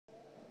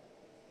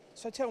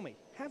So tell me,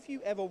 have you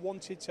ever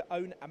wanted to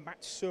own a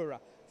Matsuura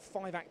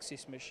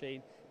 5-axis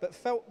machine but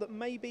felt that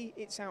maybe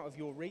it's out of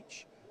your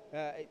reach?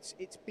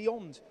 It's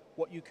beyond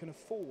what you can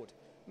afford.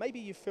 Maybe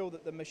you feel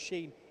that the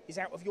machine is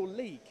out of your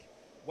league.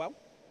 Well,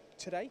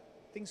 today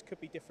things could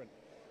be different.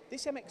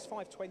 This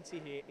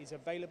MX-520 here is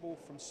available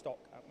from stock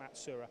at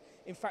Matsuura.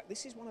 In fact,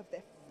 this is one of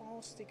their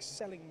fastest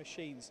selling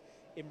machines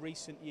in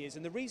recent years,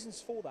 and the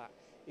reasons for that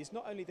is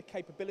not only the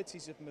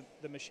capabilities of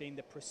the machine,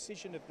 the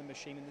precision of the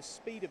machine and the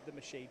speed of the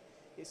machine,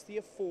 it's the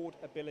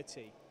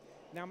affordability.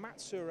 Now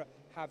Matsuura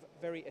have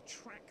very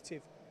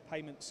attractive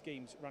payment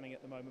schemes running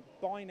at the moment.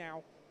 Buy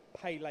now,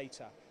 pay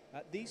later.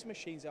 These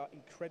machines are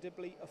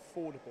incredibly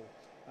affordable.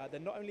 They're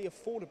not only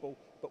affordable,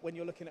 but when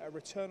you're looking at a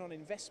return on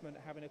investment,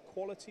 having a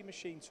quality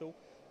machine tool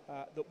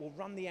that will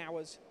run the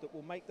hours, that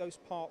will make those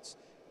parts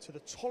to the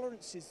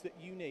tolerances that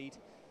you need,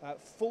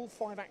 full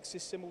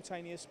 5-axis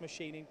simultaneous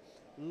machining,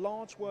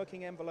 large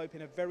working envelope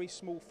in a very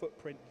small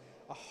footprint,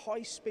 a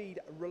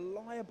high-speed,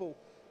 reliable,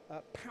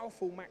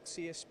 powerful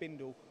Matsuura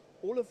spindle.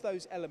 All of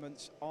those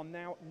elements are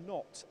now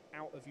not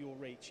out of your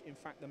reach. In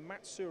fact, the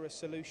Matsuura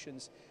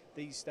solutions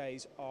these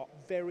days are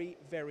very,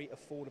 very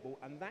affordable,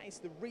 and that is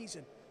the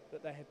reason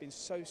that they have been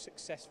so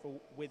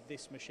successful with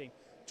this machine.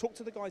 Talk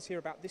to the guys here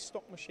about this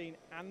stock machine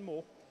and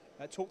more.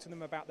 Talk to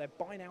them about their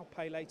buy now,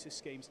 pay later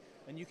schemes,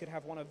 and you could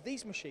have one of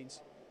these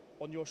machines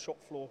on your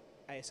shop floor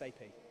ASAP.